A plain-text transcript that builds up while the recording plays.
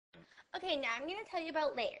Okay, now I'm going to tell you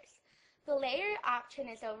about layers. The layer option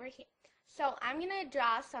is over here. So I'm going to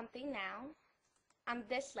draw something now on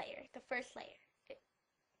this layer, the first layer.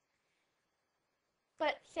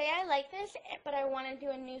 But say I like this, but I want to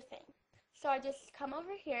do a new thing. So I just come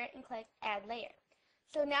over here and click Add Layer.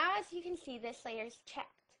 So now as you can see, this layer is checked.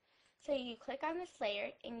 So you click on this layer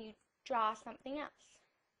and you draw something else.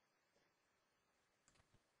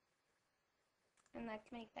 And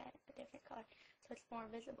let's make that a different color so it's more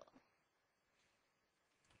visible.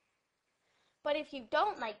 But if you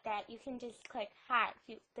don't like that, you can just click hide,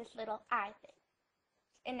 this little eye thing.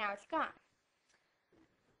 And now it's gone.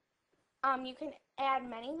 You can add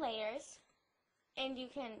many layers, and you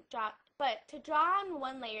can draw, but to draw on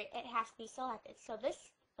one layer, it has to be selected. So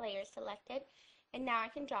this layer is selected, and now I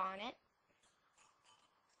can draw on it.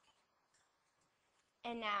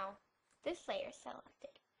 And now this layer is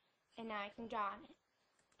selected, and now I can draw on it.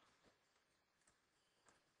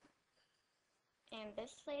 And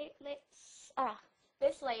this layer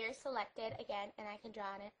is selected again, and I can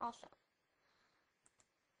draw on it also.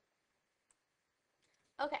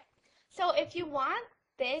 Okay, so if you want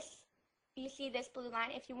this, you see this blue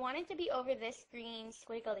line, if you want it to be over this green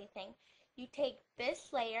squiggly thing, you take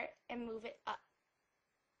this layer and move it up,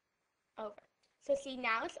 over. So see,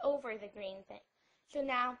 now it's over the green thing. So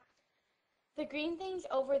now the green thing's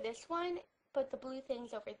over this one, but the blue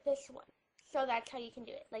thing's over this one. So that's how you can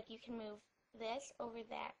do it. Like you can move this over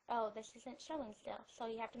that. Oh, this isn't showing still, so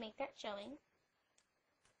you have to make that showing.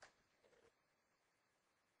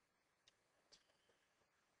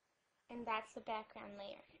 And that's the background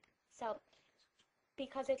layer. So,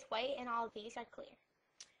 because it's white and all of these are clear.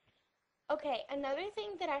 Okay, another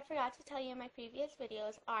thing that I forgot to tell you in my previous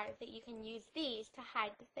videos are that you can use these to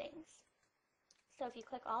hide the things. So if you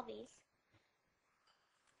click all these,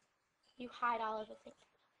 you hide all of the things.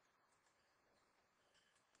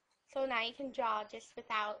 So now you can draw just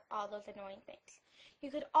without all those annoying things. You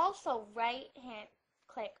could also right-hand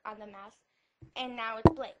click on the mouse, and now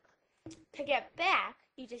it's blank. To get back,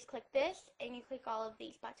 you just click this, and you click all of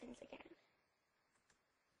these buttons again.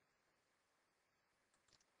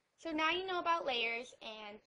 So now you know about layers, and